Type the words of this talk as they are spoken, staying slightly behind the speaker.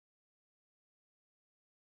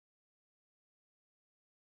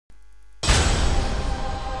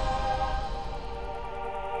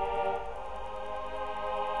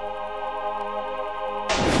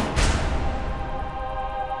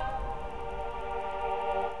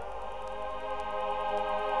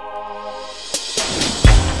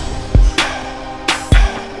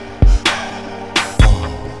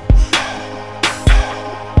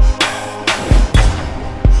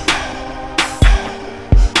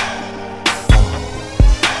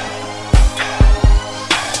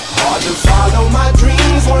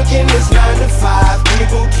working this 9 to 5.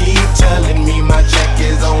 People keep telling me my check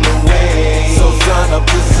is on the way. So sun up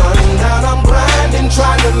to sundown, I'm grinding,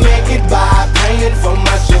 trying to make it by, praying for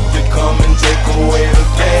my ship to come and take away the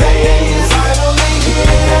pain. That day is finally here.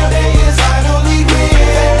 That day is finally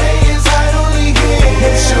here. That day is finally here.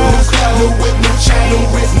 New shoes, new whip, new chain, new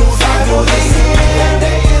wrist, new finally here. That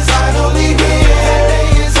day is finally here. That day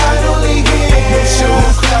is finally here. New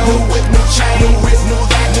shoes, new whip, new chain, new wrist, new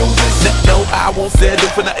that, new wrist. No, I won't settle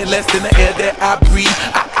for nothing less than the air that I breathe.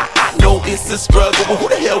 I know it's a struggle, but who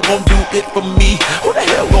the hell gon' do it for me? Who the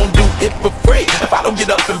hell gon' do it for free? If I don't get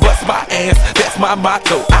up and bust my ass, that's my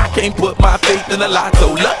motto. I can't put my faith in a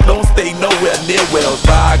lotto. Luck don't stay nowhere near Wells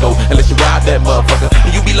Fargo unless you ride that motherfucker.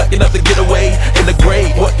 And you be lucky enough to get away in the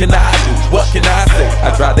grave. What can I do? What can I say?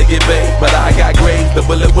 I tried to get paid, but I got grades. The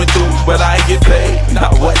bullet went through, but I ain't get paid. Now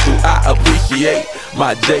what do I appreciate?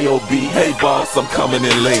 My J.O.B. Hey boss, I'm coming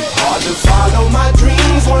in late. Hard to follow my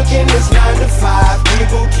dreams, working this 9 to 5.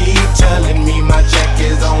 People keep telling me my check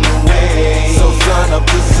is on the way. So sun up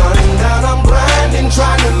to sundown, I'm grinding,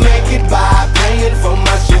 trying to make it by, praying for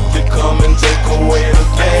my shit to come and take away the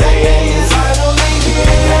pain. That day is finally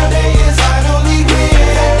here. That day is finally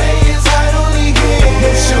here. That day is finally here.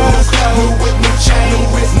 New shoes, new whip, new chain, new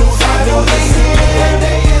wrist, new finally here. That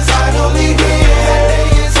day is finally here. That day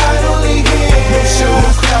is finally here. New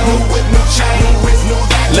shoes, new whip, new chain, new wrist, new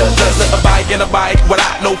that. Look, a bike and a bike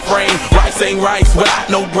without no frame. Rice ain't rice without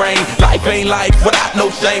no grain. Life ain't life without no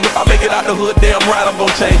shame. If I make it out the hood, damn right, I'm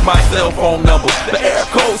gonna change my cell phone number. The air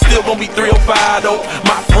code still gonna be 305 though.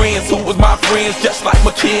 My friends who was my friends, just like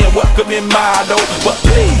McKin, welcome in my though. But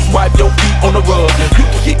please wipe your feet on the rug. You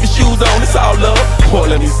can keep your shoes on, it's all love. Boy,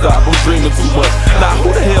 let me stop, I'm dreaming too much. Now who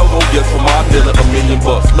the hell gon' get from my dealer $1 million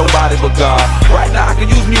bucks? Nobody but God. Right now I can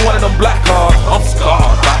use me one of them black cars. I'm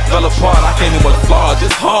scarred, I fell apart, I can't even applaud.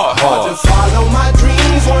 Just hard to follow my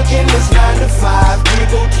dreams, working this 9 to 5.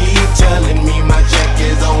 People keep telling me my check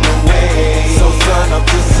is on the way. So sun up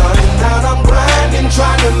to sundown, I'm grinding,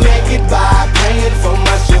 trying to make it by, praying for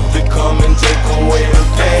my ship to come and take away the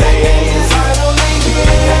pain. That day is finally here.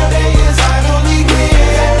 That day is finally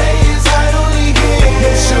here. That day is finally here.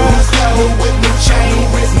 New shoes, new whip, new chain, new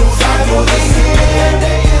wrist, new finally here. That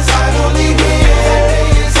day is finally here. That day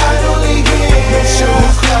is finally here. New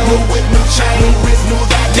shoes, new whip, new chain, new wrist, new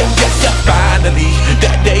that. Finally,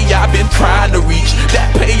 that day I've been trying to reach,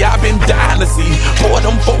 that pay I've been dying to see.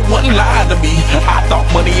 Boredom for one line to me. I thought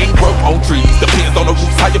money ain't grow on trees. Depends on the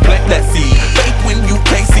roots, how you plant that seed. Faith when you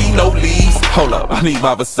can't see no leaves. Hold up, I need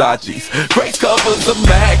my Versace's. Grace covers of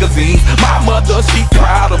magazines. My mother, she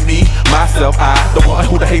proud of me. Myself, I, the one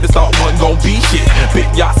who the haters thought wasn't gon' be shit. Big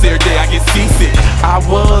y'all say every day I get seasick. I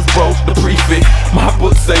was broke, the prefix. My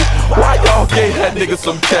book say, why y'all gave that nigga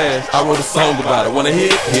some cash? I wrote a song about it. Wanna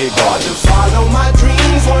hear it? Here it goes. Hard to follow my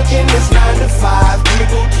dreams, working this 9 to 5.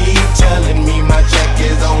 People keep telling me my check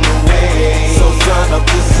is on the way. So sun up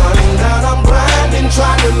to sundown, I'm grinding,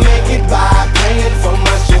 trying to make it by,